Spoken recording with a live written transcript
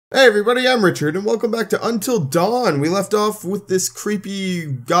Hey everybody, I'm Richard, and welcome back to Until Dawn. We left off with this creepy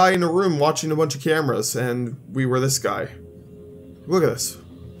guy in a room watching a bunch of cameras, and we were this guy. Look at this.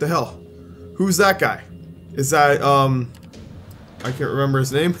 What the hell? Who's that guy? Is that, I can't remember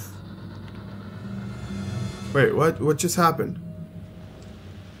his name. Wait, what? What just happened?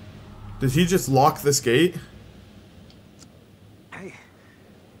 Did he just lock this gate? Hey,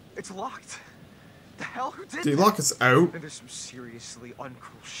 it's locked. The hell? Who did he that? lock us out? There's some seriously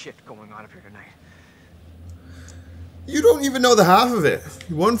uncool shit going on up here tonight. You don't even know the half of it.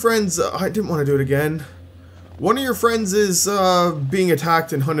 One friend's, I didn't want to do it again. One of your friends is being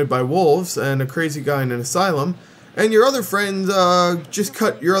attacked and hunted by wolves and a crazy guy in an asylum. And your other friend just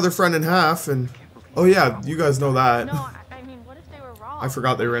cut your other friend in half and... Oh yeah, you guys know that. No, I mean, what if they were wrong? I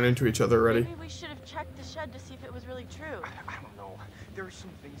forgot they ran into each other already. Maybe we should have checked the shed to see if it was really true. I don't know. There are some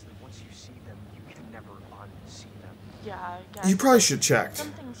things that once you see them, you can never unsee them. Yeah, I guess. You probably should check.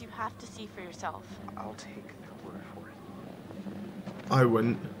 Some things you have to see for yourself. I'll take their word for it. I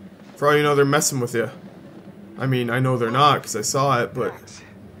wouldn't. For all you know, they're messing with you. I mean, I know they're not because I saw it, but...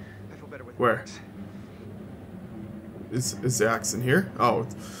 I feel better with Where? this. Is the axe in here? Oh.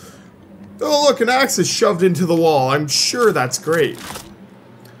 Oh look, an axe is shoved into the wall. I'm sure that's great.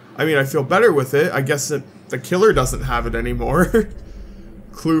 I mean, I feel better with it. I guess that the killer doesn't have it anymore.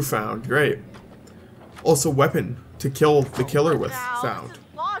 Clue found. Great. Also, weapon to kill the killer with found. This is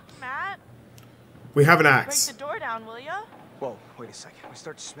locked, Matt. We have an Break axe. the door down, will ya? Whoa, wait a second. We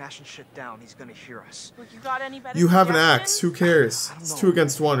start smashing shit down, he's gonna hear us. Look, you got any better You have an suggestions? axe. Who cares? I don't It's know. 2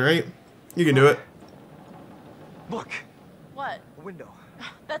 against 1, right? You can do it. Look, What? a window.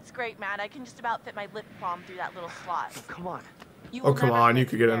 That's great, Matt. I can just about fit my lip balm through that little slot. Oh, come on. You Oh, will come never on, you fit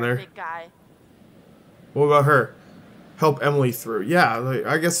could get in through there. Big guy. What about her? Help Emily through. Yeah, like,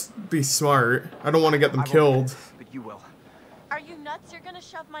 I guess be smart. I don't want to get them I won't, killed. but you will. Are you nuts? You're gonna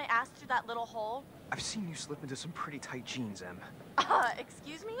shove my ass through that little hole? I've seen you slip into some pretty tight jeans, Em.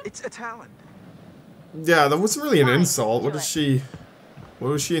 Excuse me? It's a talent. Yeah, that wasn't really an Fine, insult. What do is it. she... What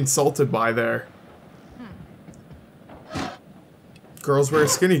was she insulted by there? Girls wear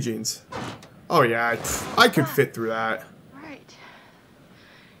skinny jeans. Oh yeah, I could fit through that. Right.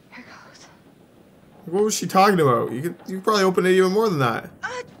 Here goes. What was she talking about? You could probably open it even more than that.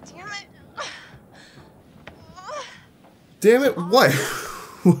 Damn it. Damn it, what?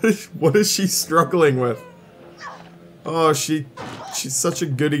 What is she struggling with? Oh, she's such a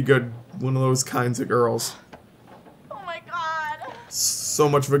goody-good, one of those kinds of girls. Oh my god. So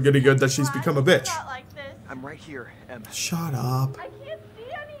much of a goody-good that she's become a bitch. Not like this. I'm right here, Em. Shut up. I can't see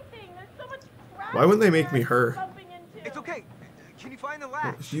anything. There's so much crap. Why wouldn't they make here me her? bumping into. It's okay. Can you find the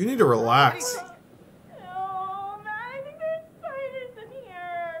latch? You need to relax. Oh, man, I think there's spiders in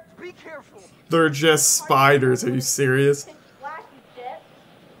here. Be careful. They're just spiders, are you serious? Pitch black, you dip.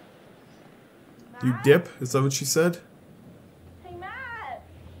 You Matt? dip? Is that what she said? Hey, Matt.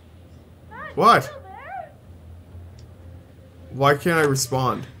 Matt, What? you still there? Why can't I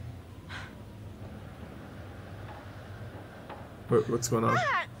respond? What's going on?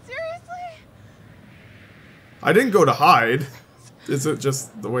 Matt, seriously? I didn't go to hide. Is it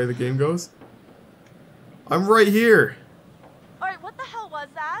just the way the game goes? I'm right here. Alright, what the hell was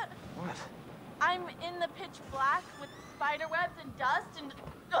that? What? I'm in the pitch black with spider webs and dust and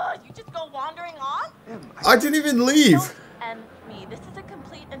you just go wandering off? Em, I didn't even leave. Don't end me. This is a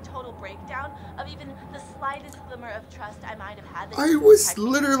complete and total breakdown of even the slightest glimmer of trust I might have had. That I you was protect me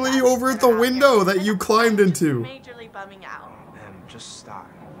literally from over at that the out here. window that And you climbed I'm just into. Majorly bumming out. Em, just stop.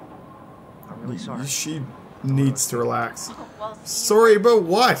 I'm really sorry. She needs to relax. Well, see, Sorry about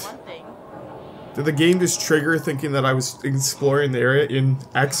what? one thing. Did the game just trigger thinking that I was exploring the area?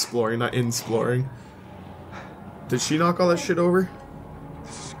 Exploring, not exploring. Did she knock all that shit over?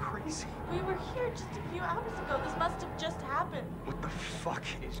 This is crazy. We were here just a few hours ago. This must have just happened. What the fuck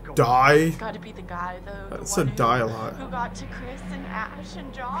is going on? Die? Gotta be the guy, though. That the said one die a lot. Who got to Chris and Ash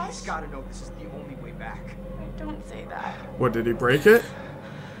and Josh? He's gotta know this is the only way back. Don't say that. What, did he break it?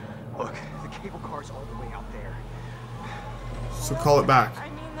 Look, the cable car's all the way out there. So call it back. I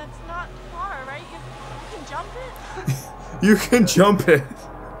mean, that's not far, right? You can jump it? You can jump it.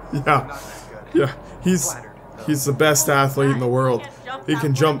 Not Yeah. that good. Yeah. He's the best athlete in the world. He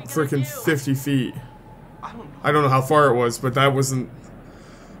can jump freaking 50 feet. I don't know. I don't know how far it was, but that wasn't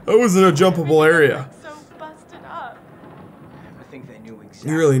a jumpable area. So busted up. I think they knew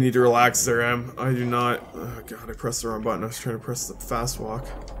exactly. You really need to relax there, Em. I do not. Oh god, I pressed the wrong button. I was trying to press the fast walk.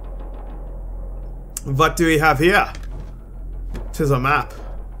 What do we have here? Tis a map.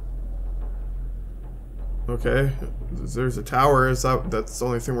 Okay, there's a tower. That's the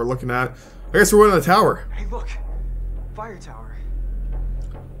only thing we're looking at? I guess we're going to the tower. Hey, look. Fire tower.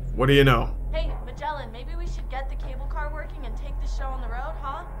 What do you know? Hey, Magellan, maybe we should get the cable car working and take the show on the road,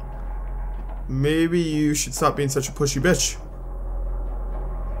 huh? Maybe you should stop being such a pushy bitch.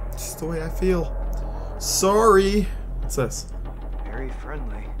 Just the way I feel. Sorry. What's this? Very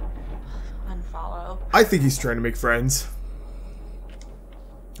friendly. Unfollow. I think he's trying to make friends.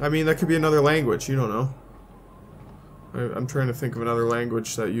 I mean, that could be another language. You don't know. I'm trying to think of another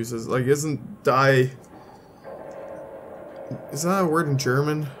language that uses... Like, isn't die... Is that a word in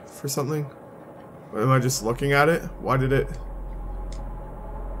German for something? Or am I just looking at it? Why did it...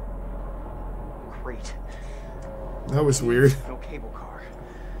 Great. That was weird. No cable car.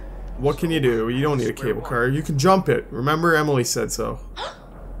 What can you do? You don't need a cable car. You can jump it. Remember, Emily said so.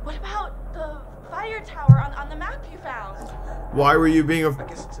 What about the fire tower on the map you found? Why were you being a I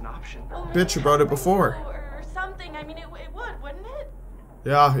guess it's an option. Oh, bitch about it before? Or something. I mean, it would, wouldn't it?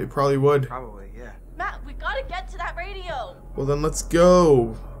 Yeah, it probably would. Probably, yeah. Matt, we gotta get to that radio. Well, then let's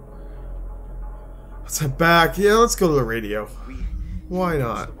go. Let's head back. Yeah, let's go to the radio. Why Use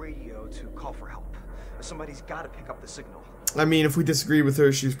not? the radio to call for help. Somebody's got to pick up the signal. I mean, if we disagreed with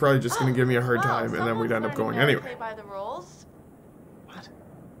her, she's probably just going to give me a hard Wow, time, and then we'd end up someone's going learning anyway. how to play by the rules. What?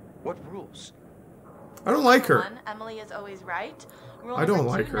 What rules? I don't like Rule her. one, Emily is always right. Rule I don't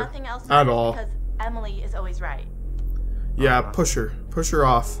number like two, her nothing else at matters all. Because Emily is always right. Yeah, push her. Push her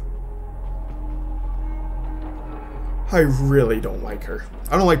off. I really don't like her.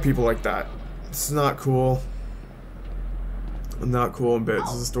 I don't like people like that. It's not cool. Not cool in bits.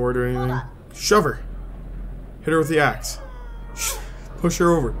 Does this door do anything? Shove her. Hit her with the axe. Push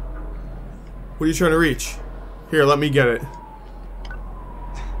her over. What are you trying to reach? Here, let me get it.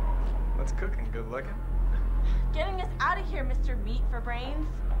 What's cooking? Good looking? Getting us out of here, Mr. Meat for Brains.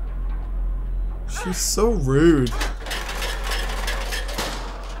 She's so rude.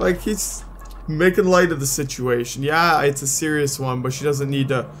 Like, he's making light of the situation. Yeah, it's a serious one, but she doesn't need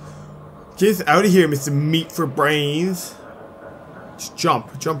to... Get out of here, Mr. Meat for Brains. Just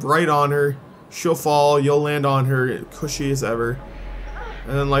jump. Jump right on her. She'll fall. You'll land on her. Cushy as ever.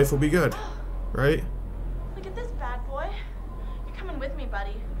 And then life will be good. Right? Look at this bad boy. You're coming with me,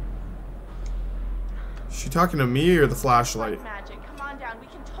 buddy. Is she talking to me or the flashlight? Magic. Come on down. We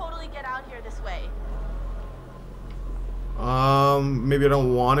can totally get out here this way. Maybe I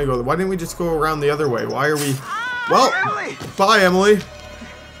don't want to go. Why didn't we just go around the other way? Why are we... Well, Emily! bye, Emily.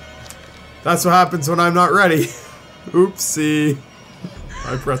 That's what happens when I'm not ready. Oopsie.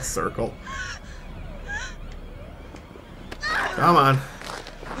 I pressed circle. Come on.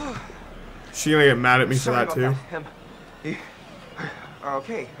 She gonna get mad at me for Sorry that about too? You are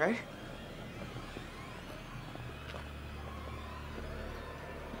okay, right?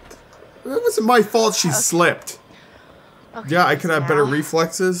 It wasn't my fault she slipped. Okay, Yeah, I could have better now.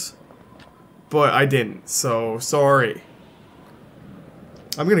 reflexes, but I didn't, so sorry.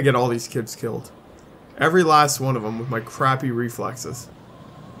 I'm gonna get all these kids killed. Every last one of them with my crappy reflexes.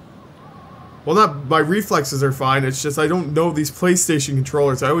 Well, not my reflexes are fine, it's just I don't know these PlayStation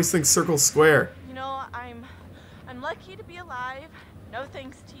controllers. I always think circle square. You know, I'm lucky to be alive. No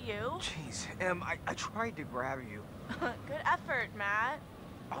thanks to you. Jeez, Em, I tried to grab you. Good effort, Matt.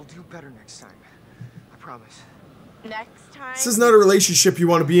 I'll do better next time. I promise. Next time. This is not a relationship you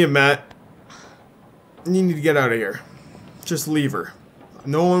want to be in, Matt. You need to get out of here. Just leave her.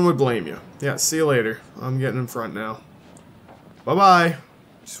 No one would blame you. Yeah, see you later. I'm getting in front now. Bye-bye.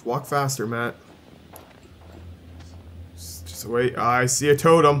 Just walk faster, Matt. Just wait. I see a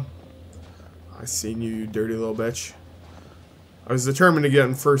totem. I seen you, you dirty little bitch. I was determined to get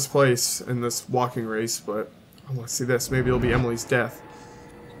in first place in this walking race, but I want to see this. Maybe it'll be Emily's death.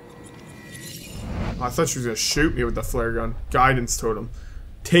 Oh, I thought she was going to shoot me with the flare gun. Guidance totem.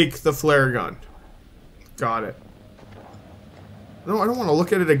 Take the flare gun. Got it. No, I don't want to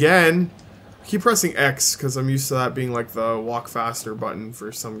look at it again. I keep pressing X because I'm used to that being like the walk faster button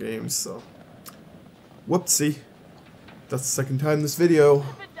for some games, so. Whoopsie. That's the second time this video. If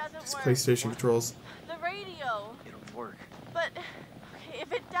it doesn't These work, PlayStation controls. the radio. It'll work. But okay,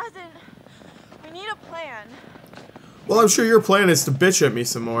 if it doesn't, we need a plan. Well, I'm sure your plan is to bitch at me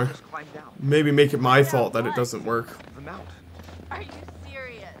some more. Just climb down. Maybe make it my fault that it doesn't work. The mount. Are you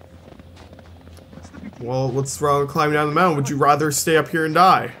serious? What's the big deal? Well, what's wrong with climbing down the mountain? Would you rather stay up here and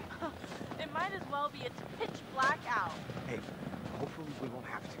die? It might as well be a pitch black out. Hey, hopefully we won't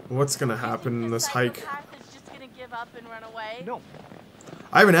have to. What's gonna happen in this hike? Psychopath is just gonna give up and run away. No.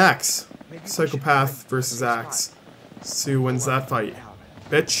 I have an axe. Maybe we should Psychopath find versus a axe. spot. See who wins that fight.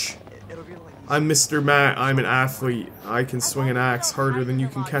 Bitch. It'll be like I'm Mr. Matt. I'm an athlete. I can swing an axe harder than you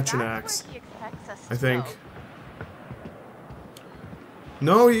can catch an axe. I think.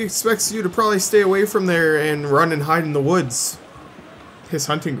 No, he expects you to probably stay away from there and run and hide in the woods. his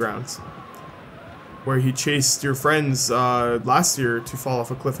hunting grounds, where he chased your friends last year to fall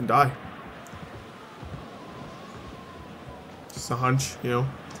off a cliff and die. Just a hunch, you know.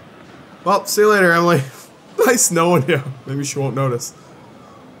 Well, see you later, Emily. Nice knowing you. Maybe she won't notice.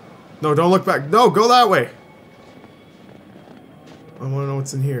 No, don't look back. No, go that way. I want to know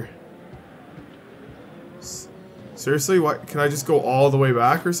what's in here. Seriously? What? Can I just go all the way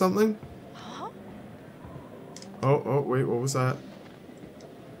back or something? Huh? Oh, wait, what was that?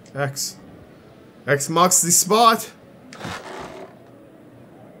 X. X marks the spot.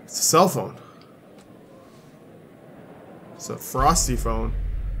 It's a cell phone. It's a Frosty phone.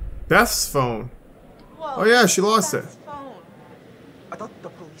 Beth's phone. Whoa, Oh yeah, she lost it. Beth's phone. I thought the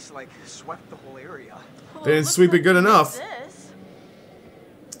police, like, swept the whole area. Well, They didn't looks sweep it like good they enough. exist.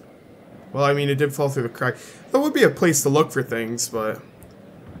 Well, I mean, it did fall through the crack. That would be a place to look for things, but...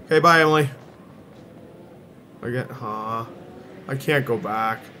 Okay, bye, Emily. I can't go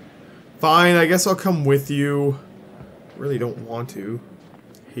back. Fine, I guess I'll come with you. Really don't want to.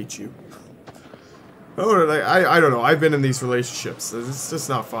 Hate you. Oh, I don't know. I've been in these relationships. It's just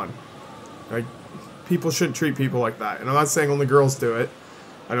not fun. Like, people shouldn't treat people like that. And I'm not saying only girls do it.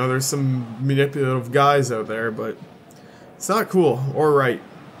 I know there's some manipulative guys out there, but it's not cool or right.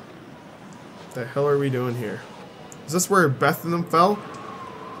 What the hell are we doing here? Is this where Beth and them fell?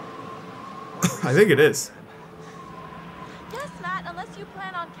 I think it is. Yes, Matt, unless you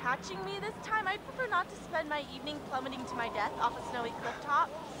plan on catching me this time, I'd prefer not to spend my evening plummeting to my death off a snowy cliff top.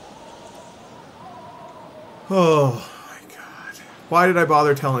 Oh my god. Why did I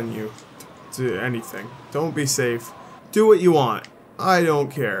bother telling you to anything? Don't be safe. Do what you want. I don't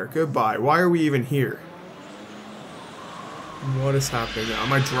care. Goodbye. Why are we even here? What is happening now?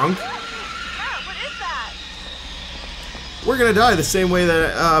 Am I drunk? Matt, what is that? We're gonna die the same way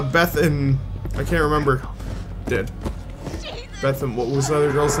that Beth and... I can't remember. Did. Jesus. Beth and... What was the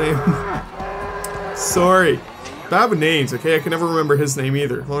other girl's name? Sorry. Bad with names, okay? I can never remember his name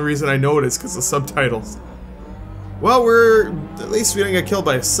either. The only reason I know it is because of subtitles. Well, at least we didn't get killed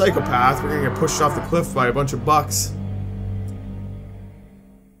by a psychopath. We're gonna get pushed off the cliff by a bunch of bucks.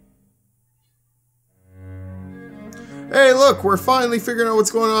 Hey, look, we're finally figuring out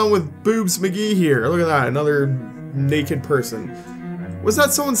what's going on with Boobs McGee here. Look at that, another naked person. Was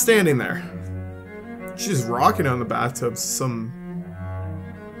that someone standing there? She's rocking on the bathtub. Some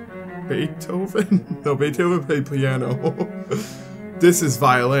Beethoven? No, Beethoven played piano. This is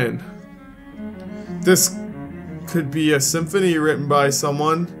violin. This could be a symphony written by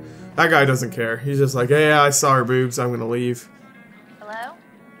someone. That guy doesn't care. He's just like, hey, I saw her boobs, I'm gonna leave. Hello?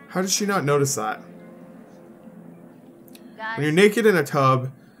 How did she not notice that? Guys, When you're naked in a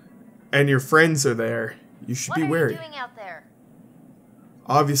tub and your friends are there, you should be wary. What are you doing out there?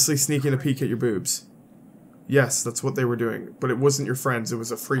 Obviously sneaking a peek at your boobs. Yes, that's what they were doing. But it wasn't your friends, it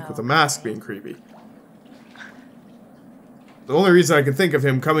was a freak with a mask being creepy. The only reason I could think of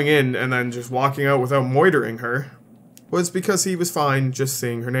him coming in and then just walking out without moitering her was because he was fine just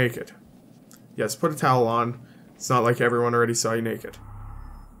seeing her naked. Yes, put a towel on. It's not like everyone already saw you naked.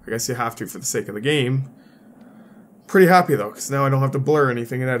 I guess you have to for the sake of the game. Pretty happy though, because now I don't have to blur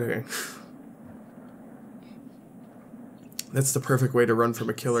anything in editing. That's the perfect way to run from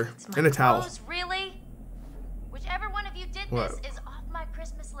a killer. In a towel. Clothes, really? Whichever one of you did What? this is off my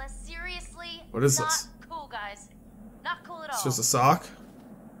Christmas list. Seriously? What is Not this? cool, guys. Not cool at all. It's just a sock?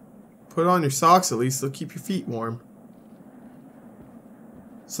 Put on your socks at least, they'll keep your feet warm.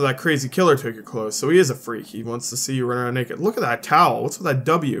 So that crazy killer took your clothes, so he is a freak. He wants to see you run around naked. Look at that towel. What's with that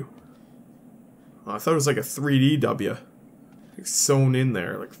W? Oh, I thought it was like a 3D W. Like sewn in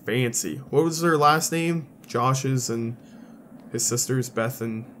there, like fancy. What was their last name? Josh's and his sisters, Beth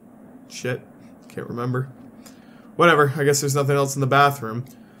and shit. Can't remember. Whatever, I guess there's nothing else in the bathroom.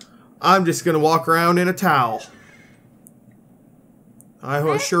 I'm just gonna walk around in a towel.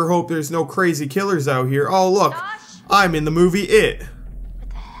 I sure hope there's no crazy killers out here. Oh look, Josh? I'm in the movie It.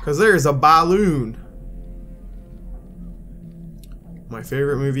 Cause there's a balloon. My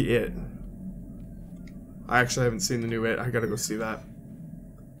favorite movie, It. I actually haven't seen the new It. I gotta go see that.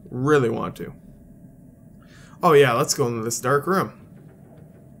 Really want to. Oh yeah, let's go into this dark room.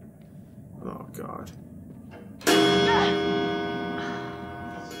 Oh god.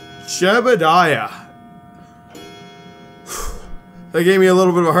 Jebediah. That gave me a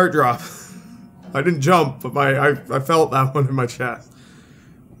little bit of a heart drop. I didn't jump, but I felt that one in my chest.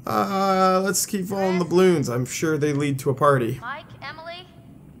 Let's keep following the balloons. I'm sure they lead to a party. Mike, Emily,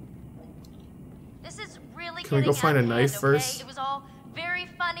 this is really Can we go find a knife first? It was all very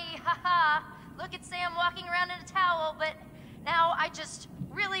funny, haha. Look at Sam walking around in a towel, but now I just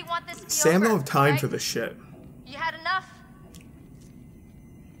really want this to be Sam over, don't have time right? for this shit. You had enough?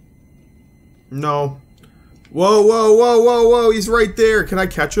 No. Whoa, whoa, whoa, whoa, whoa. He's right there. Can I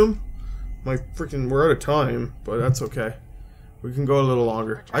catch him? We're out of time, but that's okay. We can go a little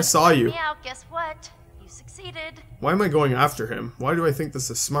longer. I saw you. Me out, guess what? You succeeded. Why am I going after him? Why do I think this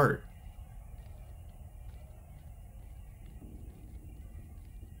is smart?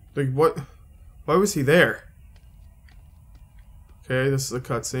 Like, what? Why was he there? Okay, this is a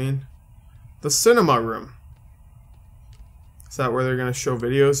cutscene. The cinema room. Is that where they're gonna show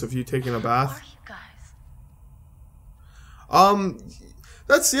videos of you taking a bath? Who are you guys?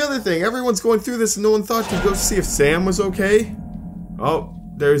 That's the other thing. Everyone's going through this and no one thought to go see if Sam was okay. Oh,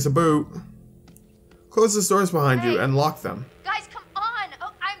 there's a boot. Close the doors behind you and lock them. Guys, come on!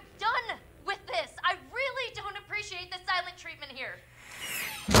 Oh, I'm done with this! I really don't appreciate the silent treatment here.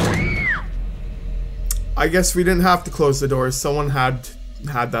 I guess we didn't have to close the doors. Someone had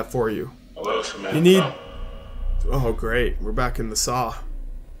that for you. Hello, Samantha. You need... Oh, great. We're back in the Saw.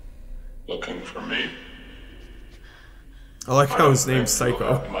 Looking for me? I like how his name's You'll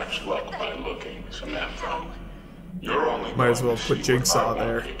Psycho. have much luck by looking, Samantha. You're only Might as well going to put see Jigsaw what I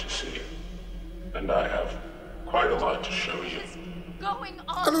there. want you to see. And I have quite a lot to show you. Going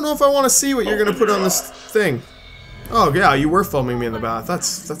I on. don't know if I want to see what you're going to put on this thing. Oh, yeah, you were filming me in the bath.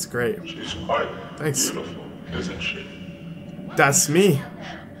 That's great. She's quite Thanks. beautiful, isn't she? That's me.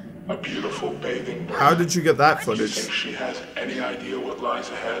 A beautiful bathing bird. How did you get that Do you footage? think she has any idea what lies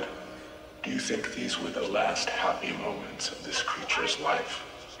ahead? Do you think these were the last happy moments of this creature's life?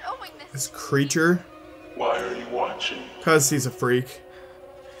 Showing This this. creature? Why are you watching? Because he's a freak.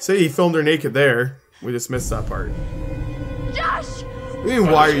 See, he filmed her naked there. We just missed that part. Josh! What do you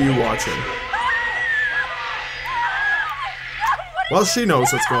mean, why are you watching? Well, she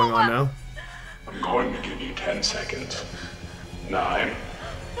knows what's going on now. I'm going to give you 10 seconds. 9,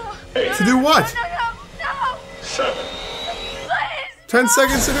 8, To do what? No! 7. Please! 10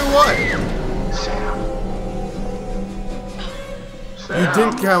 seconds to do what? You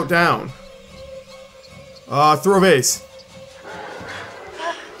didn't count down. Throw a vase.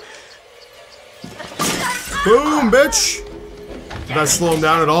 Boom, bitch! Did that slow him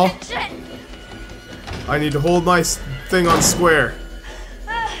down at all? Shit! I need to hold my thing on square.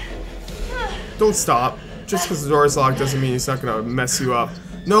 Don't stop. Just because the door is locked doesn't mean he's not gonna mess you up.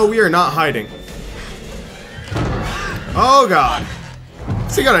 No, we are not hiding. Oh god.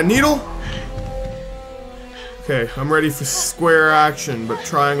 So you got a needle? Okay, I'm ready for square action, but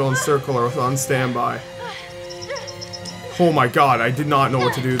triangle and circle are on standby. Oh my god, I did not know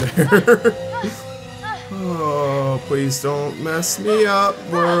what to do there. Oh, please don't mess me up,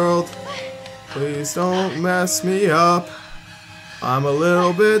 world. Please don't mess me up. I'm a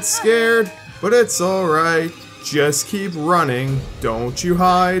little bit scared, but it's alright. Just keep running. Don't you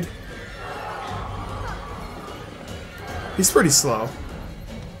hide. He's pretty slow.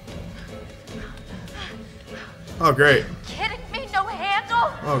 Oh, great. Kidding me? No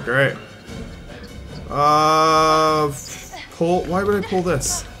handle? Oh, great. Pull. Why would I pull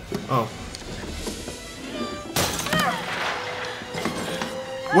this? Oh.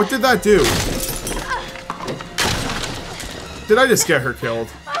 What did that do? Did I just get her killed?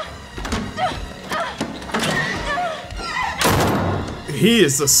 He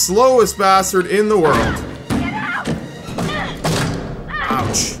is the slowest bastard in the world.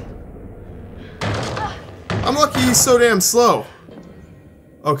 Ouch. I'm lucky he's so damn slow.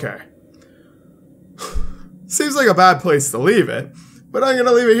 Okay. Seems like a bad place to leave it. But I'm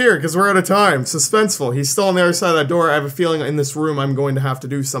gonna leave it here because we're out of time. Suspenseful. He's still on the other side of that door. I have a feeling in this room I'm going to have to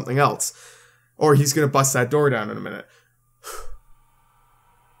do something else. Or he's gonna bust that door down in a minute.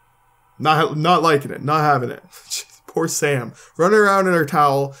 Not liking it. Not having it. Poor Sam. Running around in her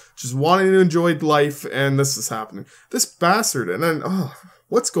towel, just wanting to enjoy life, and this is happening. This bastard, and then, oh,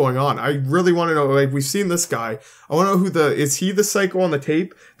 what's going on? I really want to know, like, we've seen this guy. I want to know who is he the psycho on the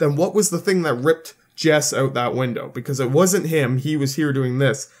tape? Then what was the thing that ripped Jess out that window? Because it wasn't him. He was here doing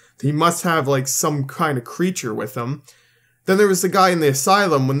this. He must have, like, some kind of creature with him. Then there was the guy in the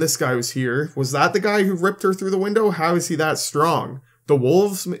asylum when this guy was here. Was that the guy who ripped her through the window? How is he that strong? The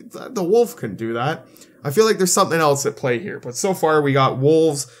wolves? The wolf couldn't do that. I feel like there's something else at play here. But so far we got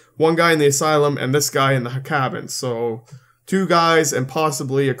wolves, one guy in the asylum, and this guy in the cabin. So 2 guys and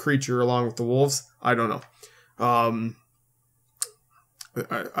possibly a creature along with the wolves. I don't know.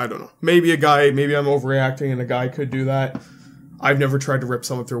 I don't know. Maybe a guy, maybe I'm overreacting and a guy could do that. I've never tried to rip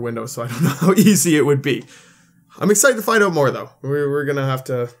someone through a window, so I don't know how easy it would be. I'm excited to find out more, though. We're going to have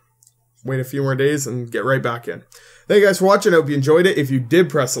to wait a few more days and get right back in. Thank you guys for watching. I hope you enjoyed it. If you did,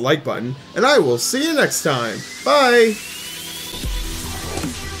 press the like button. And I will see you next time. Bye!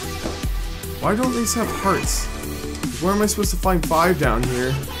 Why don't these have hearts? Where am I supposed to find 5 down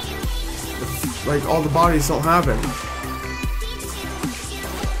here? like, all the bodies don't have him.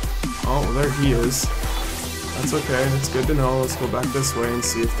 Oh, there he is. That's okay, that's good to know. Let's go back this way and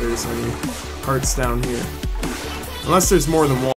see if there's any hearts down here. Unless there's more than one.